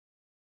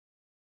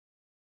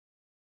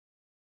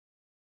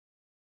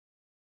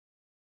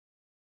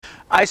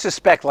I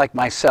suspect, like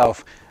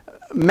myself,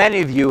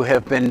 many of you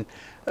have been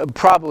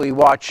probably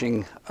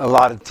watching a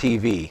lot of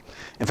TV.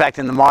 In fact,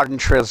 in the modern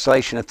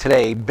translation of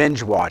today,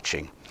 binge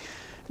watching.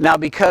 Now,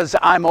 because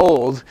I'm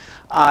old,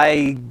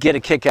 I get a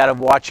kick out of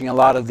watching a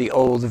lot of the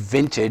old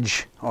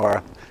vintage,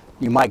 or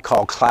you might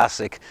call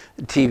classic,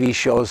 TV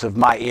shows of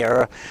my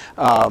era.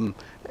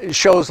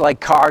 Shows like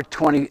Car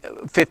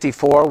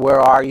 2054, Where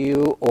Are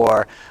You?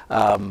 Or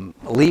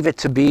Leave It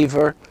to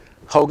Beaver,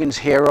 Hogan's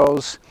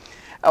Heroes.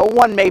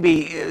 One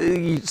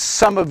maybe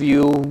some of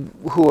you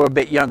who are a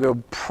bit younger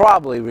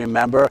probably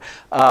remember,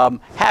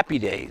 Happy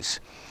Days.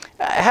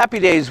 Happy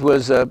Days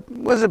was a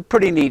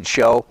pretty neat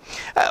show.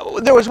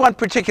 There was one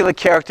particular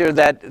character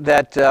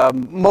that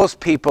most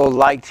people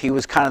liked. He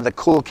was kind of the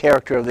cool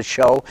character of the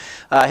show.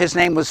 His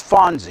name was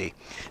Fonzie.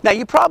 Now,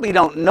 you probably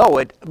don't know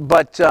it,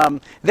 but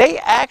they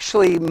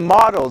actually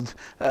modeled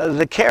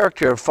the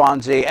character of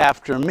Fonzie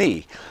after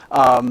me.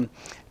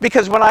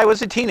 Because when I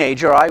was a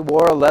teenager, I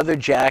wore a leather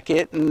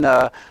jacket and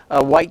a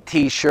white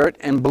T-shirt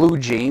and blue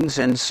jeans,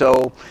 and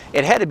so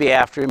it had to be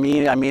after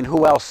me. I mean,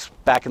 who else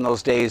back in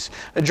those days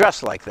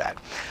dressed like that?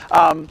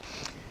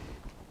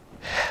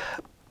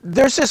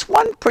 There's this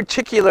one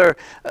particular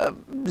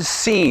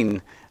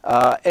scene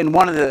in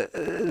one of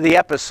the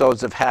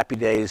episodes of Happy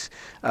Days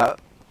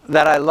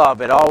that I love.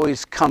 It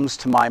always comes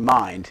to my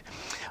mind.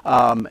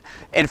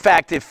 In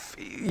fact, if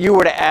you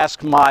were to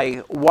ask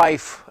my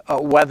wife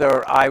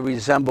whether I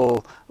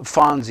resemble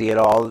Fonzie at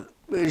all,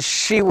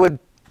 she would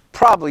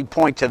probably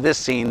point to this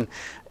scene,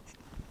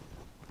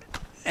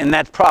 and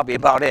that's probably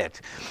about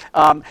it.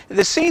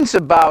 The scene's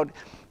about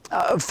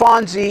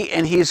Fonzie,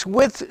 and he's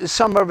with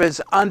some of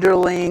his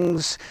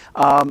underlings.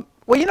 Well,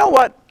 you know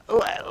what?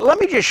 Let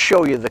me just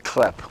show you the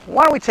clip.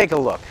 Why don't we take a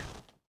look?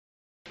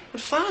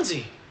 But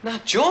Fonzie,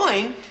 not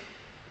join?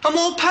 I'm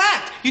all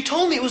packed. You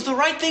told me it was the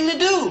right thing to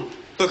do.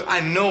 Look,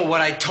 I know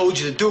what I told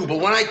you to do, but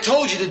when I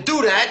told you to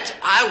do that,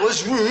 I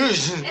was...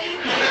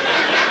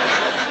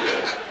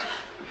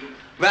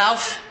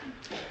 Ralph,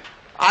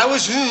 I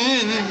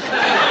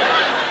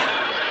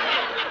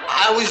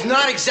was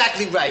not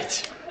exactly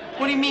right.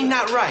 What do you mean,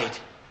 not right?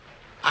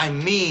 I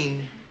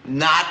mean,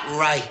 not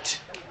right.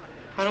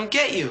 I don't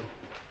get you.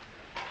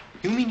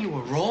 You mean you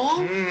were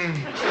wrong?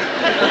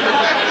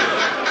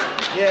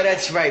 Yeah,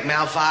 that's right,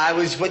 Malf. I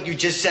was what you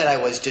just said I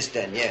was just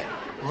then, yeah.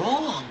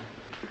 Wrong?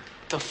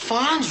 The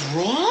Fonz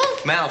wrong?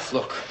 Malf,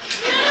 look.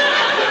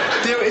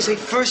 There is a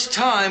first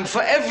time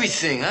for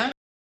everything, huh?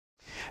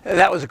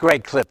 That was a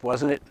great clip,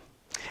 wasn't it?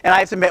 And I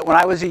have to admit, when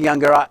I was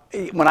younger,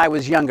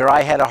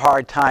 I had a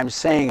hard time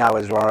saying I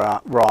was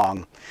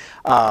wrong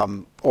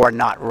or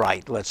not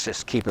right. Let's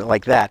just keep it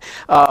like that.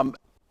 I'm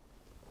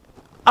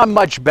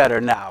much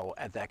better now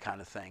at that kind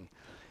of thing.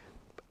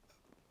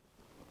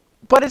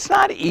 But it's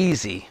not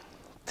easy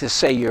to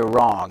say you're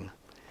wrong.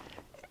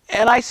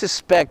 And I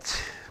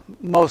suspect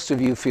most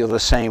of you feel the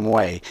same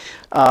way.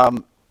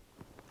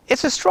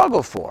 It's a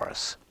struggle for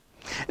us.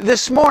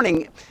 This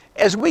morning,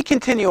 as we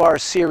continue our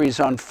series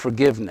on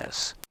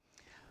forgiveness,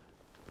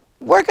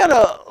 we're going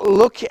to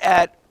look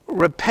at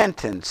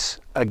repentance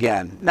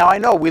again. Now, I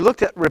know we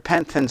looked at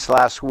repentance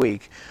last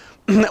week.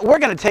 We're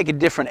going to take a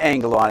different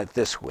angle on it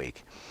this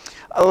week.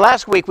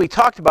 Last week, we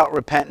talked about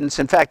repentance.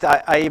 In fact,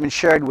 I even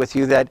shared with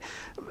you that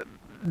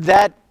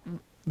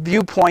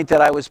viewpoint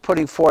that I was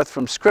putting forth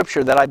from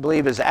Scripture that I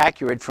believe is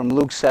accurate from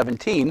Luke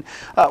 17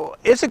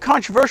 is a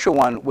controversial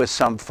one with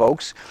some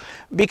folks,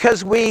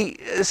 because we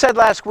said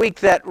last week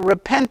that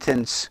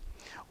repentance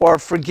or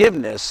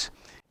forgiveness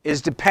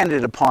is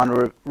dependent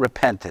upon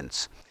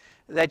repentance,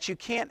 that you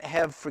can't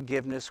have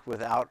forgiveness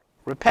without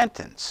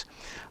repentance.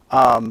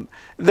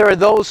 There are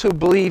those who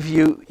believe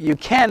you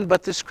can,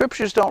 but the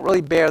Scriptures don't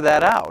really bear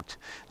that out,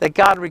 that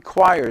God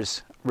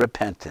requires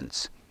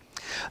repentance.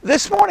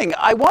 This morning,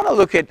 I want to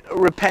look at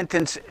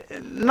repentance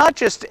not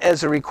just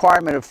as a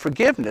requirement of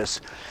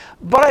forgiveness,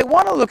 but I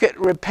want to look at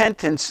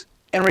repentance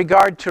in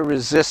regard to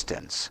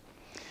resistance.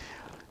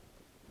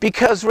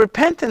 Because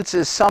repentance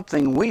is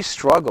something we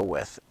struggle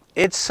with.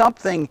 It's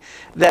something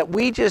that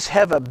we just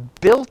have a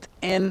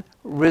built-in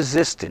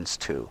resistance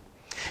to.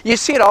 You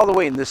see it all the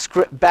way in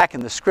the back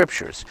in the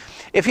Scriptures.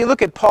 If you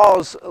look at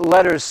Paul's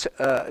letters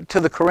to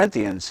the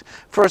Corinthians,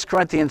 1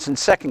 Corinthians and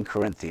 2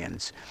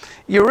 Corinthians,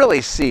 you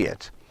really see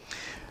it.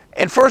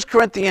 In 1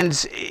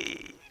 Corinthians,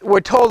 we're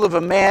told of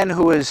a man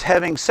who is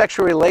having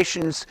sexual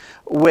relations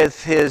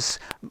with his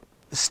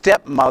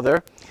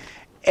stepmother,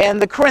 and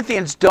the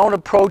Corinthians don't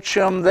approach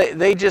him.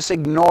 They just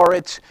ignore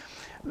it.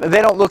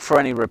 They don't look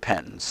for any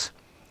repentance.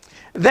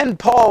 Then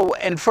Paul,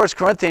 in 1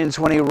 Corinthians,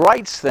 when he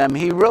writes them,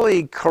 he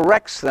really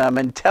corrects them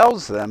and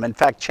tells them, in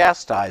fact,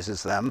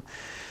 chastises them,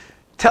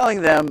 telling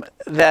them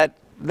that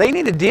they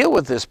need to deal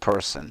with this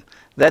person,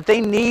 that they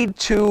need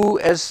to,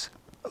 as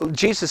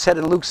Jesus said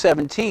in Luke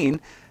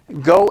 17,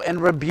 go and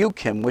rebuke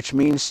him, which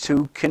means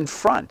to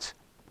confront.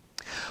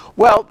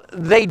 Well,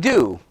 they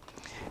do.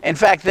 In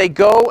fact, they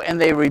go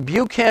and they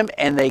rebuke him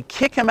and they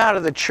kick him out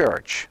of the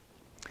church.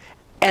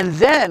 And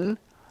then,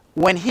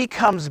 when he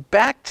comes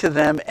back to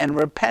them in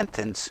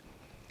repentance,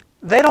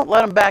 they don't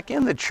let him back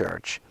in the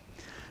church.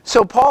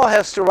 So Paul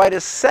has to write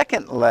a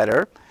second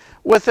letter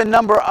with a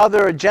number of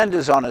other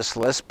agendas on his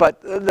list,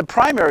 but the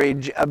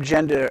primary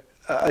agenda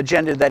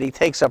that he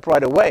takes up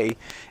right away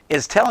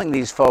is telling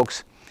these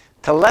folks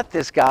to let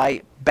this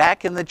guy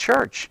back in the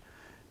church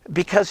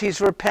because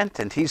he's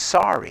repentant, he's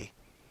sorry.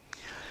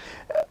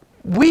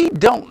 We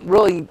don't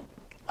really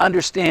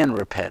understand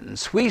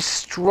repentance. We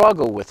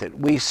struggle with it.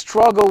 We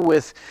struggle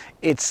with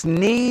its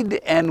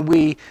need, and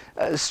we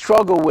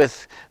struggle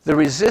with the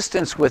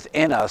resistance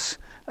within us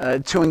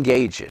to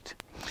engage it.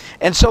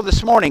 And so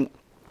this morning,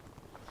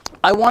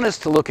 I want us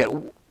to look at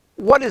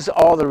what is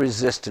all the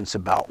resistance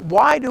about?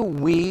 Why do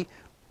we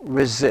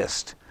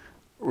resist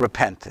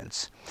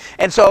repentance?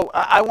 And so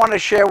I want to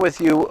share with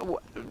you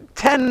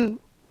 10,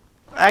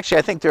 actually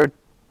I think there are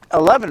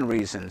 11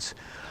 reasons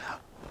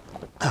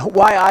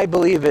why I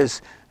believe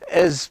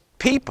as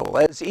people,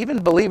 as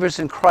even believers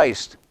in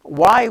Christ,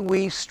 why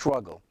we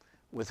struggle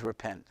with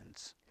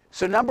repentance.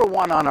 So number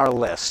one on our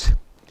list